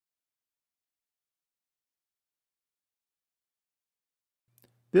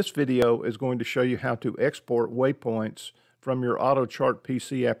This video is going to show you how to export waypoints from your AutoChart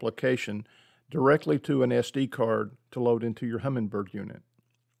PC application directly to an SD card to load into your Humminbird unit.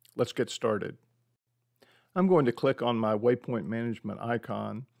 Let's get started. I'm going to click on my waypoint management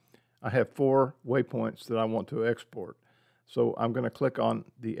icon. I have 4 waypoints that I want to export. So I'm going to click on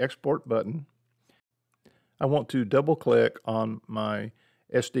the export button. I want to double click on my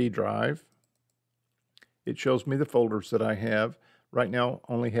SD drive. It shows me the folders that I have. Right now,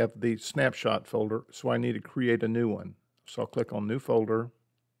 I only have the snapshot folder, so I need to create a new one. So I'll click on New Folder,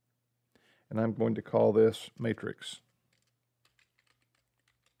 and I'm going to call this Matrix.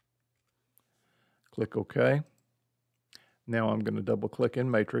 Click OK. Now I'm going to double click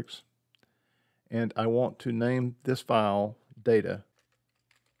in Matrix, and I want to name this file Data.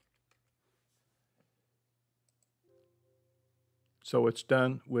 So it's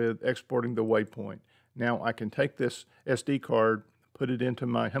done with exporting the waypoint. Now I can take this SD card, put it into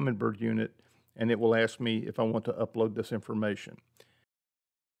my Humminbird unit, and it will ask me if I want to upload this information.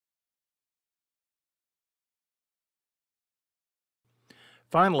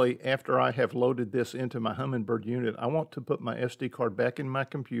 Finally, after I have loaded this into my Humminbird unit, I want to put my SD card back in my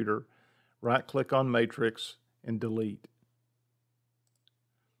computer, right-click on Matrix, and delete.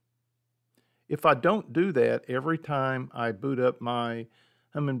 If I don't do that, every time I boot up my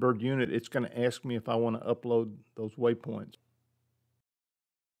Humminbird unit, it's going to ask me if I want to upload those waypoints.